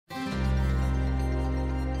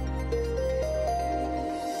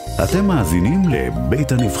אתם מאזינים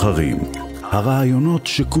לבית הנבחרים, הרעיונות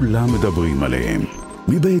שכולם מדברים עליהם,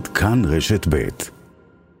 מבית כאן רשת בית.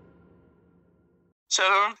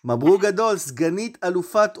 שלום. מברוק גדול, סגנית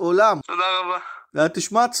אלופת עולם. תודה רבה.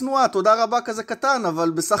 תשמע צנועה, תודה רבה כזה קטן,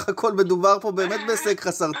 אבל בסך הכל מדובר פה באמת בהישג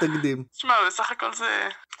חסר תקדים. תשמע, בסך הכל זה...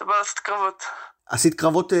 אתה בא לעשות קרבות. עשית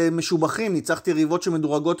קרבות משובחים, ניצחתי ריבות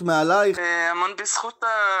שמדורגות מעלייך. המון בזכות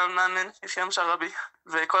המאמן, יחיאם שרבי,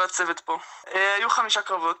 וכל הצוות פה. היו 5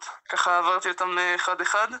 קרבות, ככה עברתי אותם אחד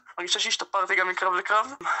אחד. מרגישה שהשתפרתי גם מקרב לקרב.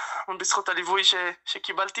 המון בזכות הליווי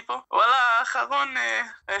שקיבלתי פה. וואלה, האחרון,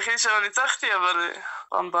 היחיד שלא ניצחתי, אבל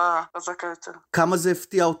פעם באה חזקה יותר. כמה זה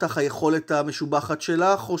הפתיע אותך היכולת המשובחת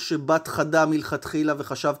שלך, או שבאת חדה מלכתחילה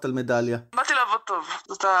וחשבת על מדליה? באתי לעבוד טוב.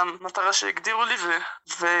 זאת המטרה שהגדירו לי,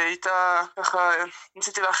 ואיתה ככה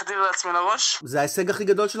ניסיתי להחדיר לעצמי לראש. זה ההישג הכי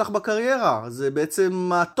גדול שלך בקריירה, זה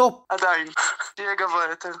בעצם הטופ. עדיין, תהיה גבוה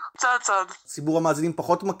יותר. צעד צעד. ציבור המאזינים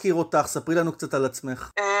פחות מכיר אותך, ספרי לנו קצת על עצמך.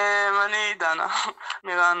 אני דנה,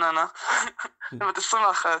 מרעננה, בת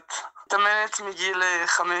 21, מתאמנת מגיל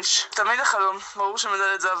 5. תמיד החלום, ברור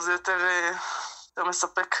שמדליית זהב זה יותר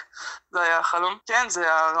מספק, זה היה החלום. כן,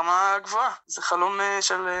 זה הרמה הגבוהה, זה חלום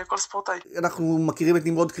של כל ספורטאי. אנחנו מכירים את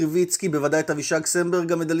נמרוד קריביצקי, בוודאי את אבישג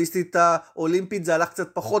סמברג, המדליסטית האולימפית, זה הלך קצת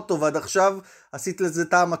פחות טוב עד עכשיו, עשית לזה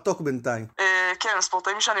טעם מתוק בינתיים. כן,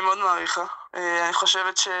 הספורטאים שאני מאוד מעריכה. אני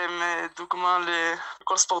חושבת שהם דוגמה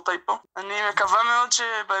לכל ספורטאי פה. אני מקווה מאוד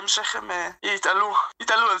שבהמשך הם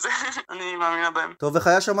יתעלו על זה. אני מאמינה בהם. טוב, איך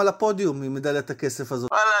היה שם על הפודיום עם מדליית הכסף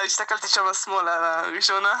הזאת? וואלה, הסתכלתי שם שמאלה על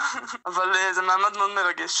הראשונה, אבל זה מעמד מאוד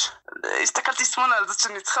מרגש. הסתכלתי שמאלה על זאת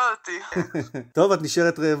שניצחה אותי. טוב, את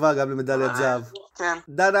נשארת רעבה גם למדליית זהב. כן.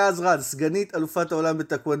 דנה עזרן, סגנית אלופת העולם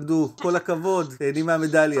בטקוואנדו, כל הכבוד, תהני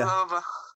מהמדליה. תודה רבה.